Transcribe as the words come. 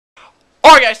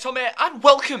Alright guys, Tom here, and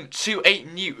welcome to a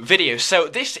new video. So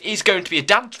this is going to be a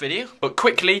dance video, but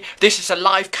quickly, this is a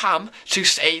live cam to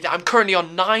say that I'm currently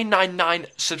on 999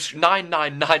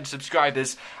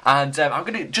 subscribers, and I'm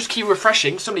going to just keep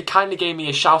refreshing. Somebody kindly gave me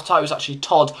a shout out. It was actually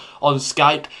Todd on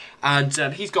Skype,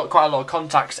 and he's got quite a lot of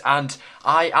contacts, and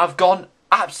I have gone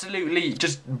absolutely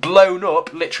just blown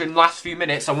up literally in the last few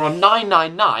minutes. And we're on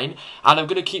 999, and I'm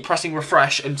going to keep pressing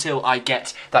refresh until I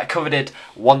get that coveted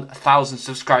 1,000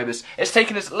 subscribers. It's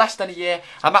taken us less than a year.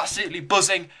 I'm absolutely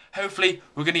buzzing. Hopefully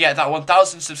we're going to get that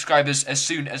 1,000 subscribers as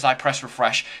soon as I press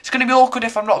refresh. It's going to be awkward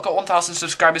if I've not got 1,000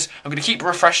 subscribers. I'm going to keep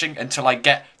refreshing until I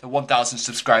get the 1,000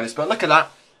 subscribers. But look at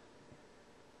that.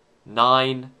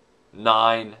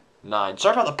 999.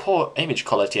 Sorry about the poor image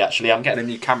quality, actually. I'm getting a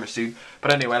new camera soon.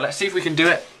 But anyway, let's see if we can do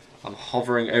it. I'm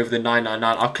hovering over the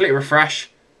 999. I'll click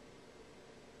refresh.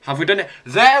 Have we done it?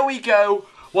 There we go.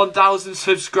 1,000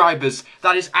 subscribers.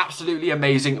 That is absolutely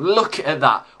amazing. Look at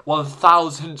that.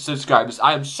 1,000 subscribers.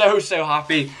 I am so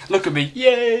happy. Look at me.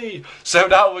 Yay! So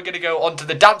now we're going to go on to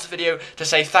the dance video to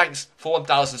say thanks for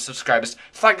 1,000 subscribers.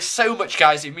 Thanks so much,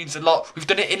 guys. It means a lot. We've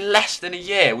done it in less than a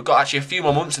year. We've got actually a few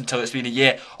more months until it's been a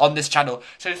year on this channel.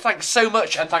 So thanks so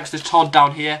much, and thanks to Todd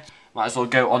down here. Might as well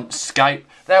go on Skype.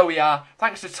 There we are.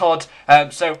 Thanks to Todd.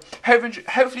 So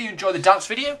hopefully you enjoy the dance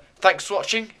video. Thanks for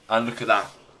watching, and look at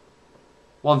that.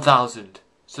 1,000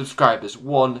 subscribers.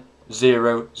 1000.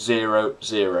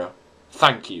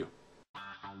 Thank you.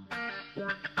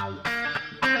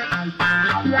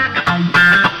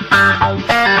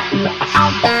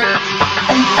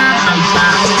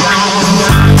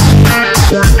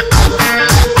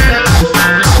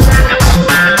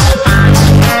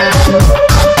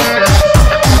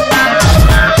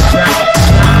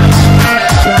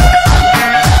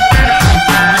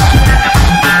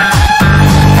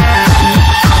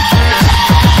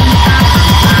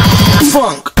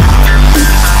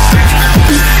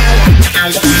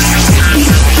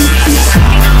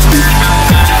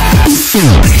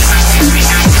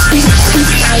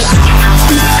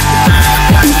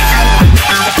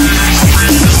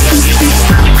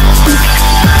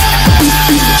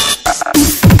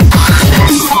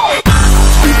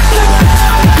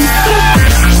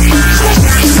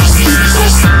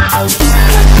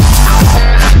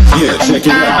 Check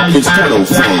it out, it's ghetto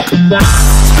funk.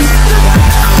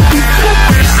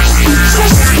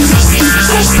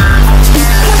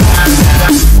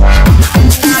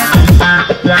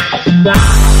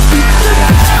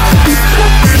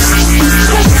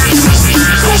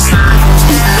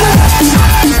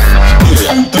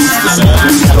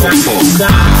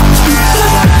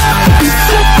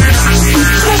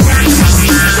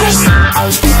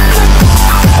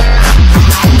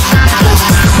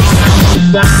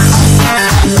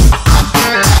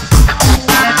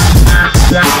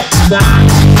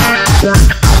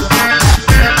 Yeah.